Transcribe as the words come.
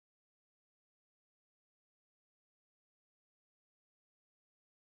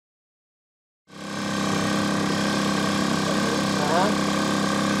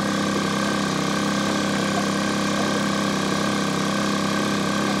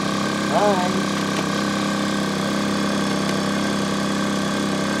fun.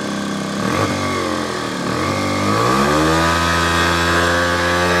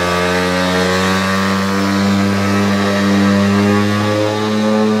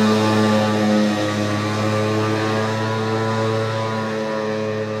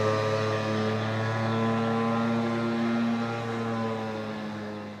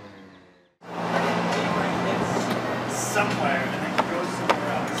 Somewhere and then go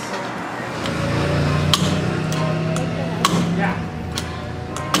somewhere else. Yeah.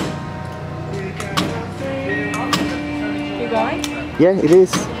 You going? Yeah, it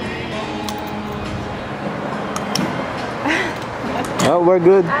is. Oh, we're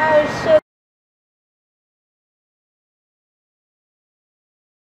good. Oh shit.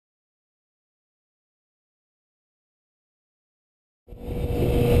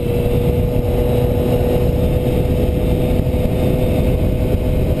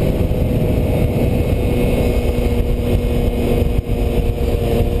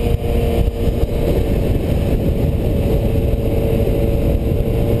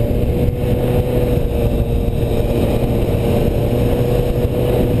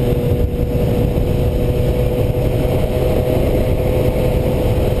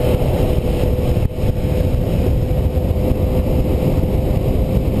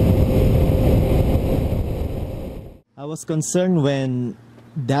 I was concerned when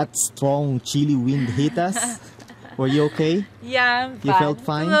that strong chilly wind hit us. Were you okay? Yeah, I'm fine. You felt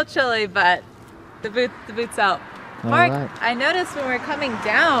fine? It's a little chilly, but the boots out. All Mark, right. I noticed when we were coming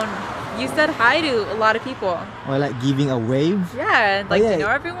down, you said hi to a lot of people. Or like giving a wave? Yeah, like yeah. you know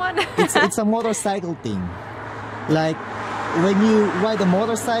everyone? It's a motorcycle thing. Like when you ride a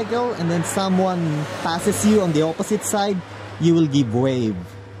motorcycle and then someone passes you on the opposite side, you will give wave.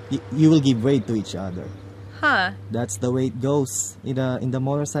 You will give way to each other. Huh. That's the way it goes in the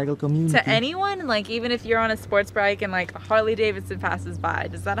motorcycle community. To anyone? Like even if you're on a sports bike and like a Harley Davidson passes by,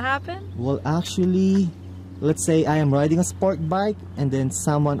 does that happen? Well, actually, let's say I am riding a sport bike and then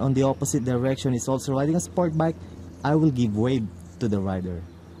someone on the opposite direction is also riding a sport bike, I will give wave to the rider.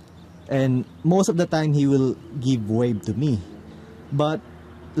 And most of the time he will give wave to me. But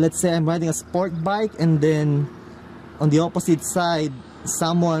let's say I'm riding a sport bike and then on the opposite side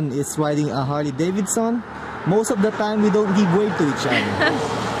someone is riding a Harley Davidson. Most of the time we don't give way to each other.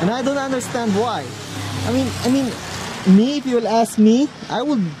 And I don't understand why. I mean, me, if you will ask me, I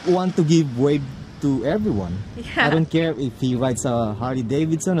would want to give way to everyone. Yeah. I don't care if he rides a Harley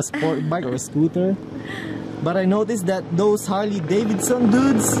Davidson, a sport bike or a scooter. But I noticed that those Harley Davidson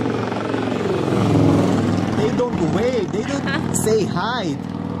dudes, they don't wave, they don't say hi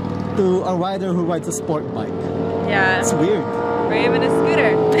to a rider who rides a sport bike. Yeah. It's weird. Or even a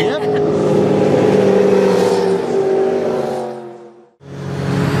scooter. Yep.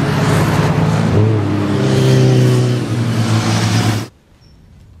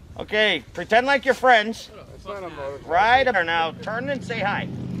 Okay, pretend like you're friends. Right there now. Turn and say hi.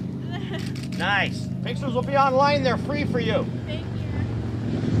 Nice. Pictures will be online. They're free for you. Thank you.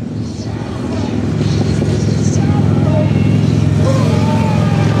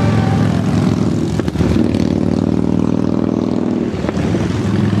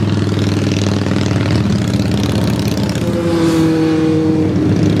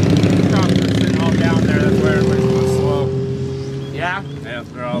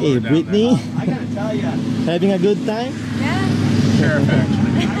 Hey, Brittany, I gotta tell you. having a good time? Yeah. Perfect.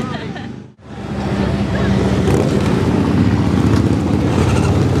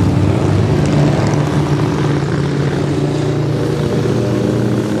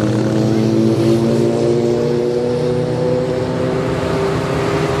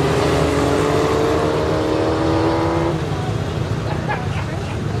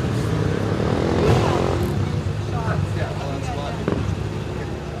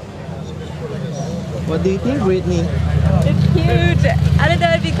 What do you think, Brittany? It's huge. I didn't know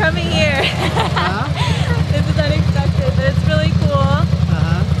I'd be coming here. Huh? This is unexpected, but it's really cool.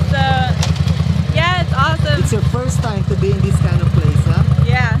 So, yeah, it's awesome. It's your first time to be in this kind of place, huh?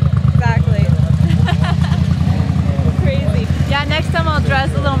 Yeah, exactly. Crazy. Yeah, next time I'll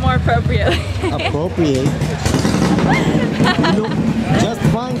dress a little more appropriately. Appropriate. You look just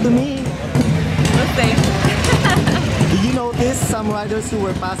fine to me. We'll see. Did you notice some riders who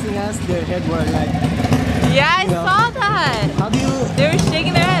were passing us, their head were like... Yeah, I know, saw that. How do you... They were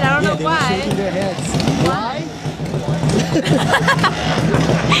shaking their head. I don't know they why. were shaking their heads. Why?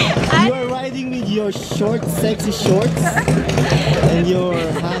 You are riding with your short, sexy shorts and your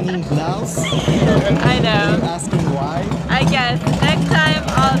hanging blouse. I know. You're asking why? I guess. Next time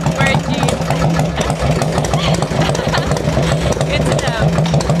I'll wear jeans.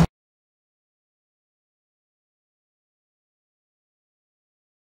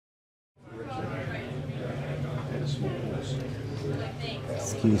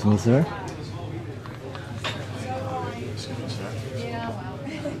 Excuse me, sir.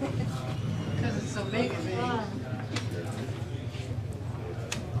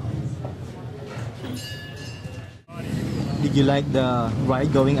 Did you like the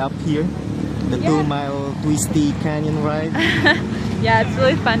ride going up here? The Yeah. 2-mile twisty canyon ride? Yeah, it's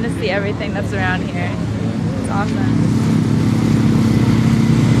really fun to see everything that's around here. It's awesome.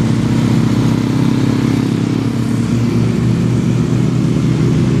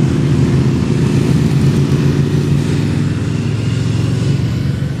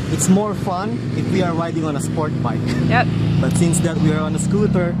 It's more fun if we are riding on a sport bike. Yep. But since that we are on a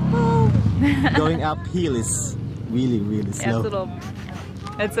scooter, going uphill is really, really Yeah, slow.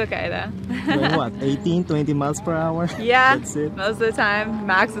 it's okay though. Going what, 18, 20 miles per hour? Yeah, That's it. most of the time.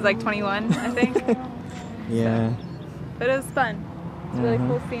 Max is like 21, I think. Yeah. But it was fun. It's really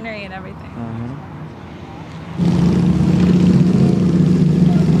cool scenery and everything.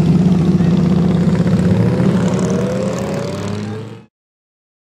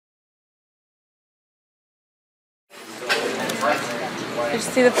 Did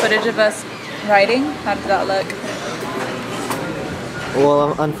you see the footage of us riding? How did that look?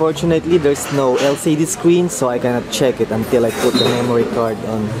 Well, unfortunately, there's no LCD screen, so I cannot check it until I put the memory card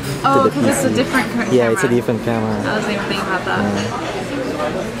on Oh, to the because it's a PC. different camera. Yeah, it's a different I camera. wasn't even thinking about that.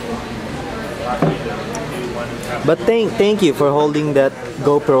 But thank you for holding that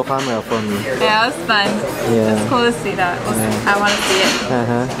GoPro camera for me. Yeah, it was fun. Yeah. It's cool to see that. I want to see it.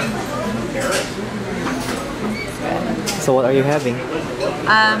 So what are you having?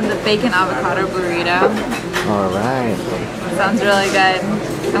 The bacon avocado burrito. All right. Sounds really good.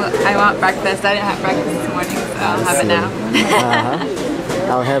 I want breakfast. I didn't have breakfast this morning, so I'll have it now.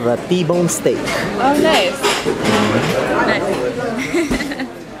 I'll have a T-bone steak. Oh, nice. Nice.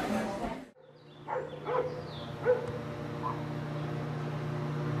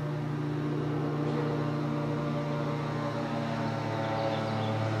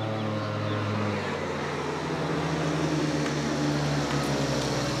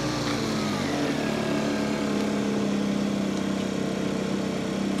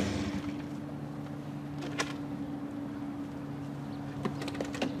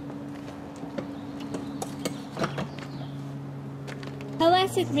 How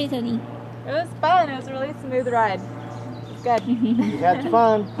was it, Brittany? It was fun. It was a really smooth ride. It's good. You had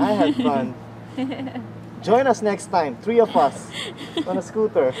fun. I had fun. Join us next time, 3 of us on a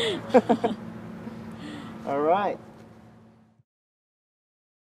scooter. All right.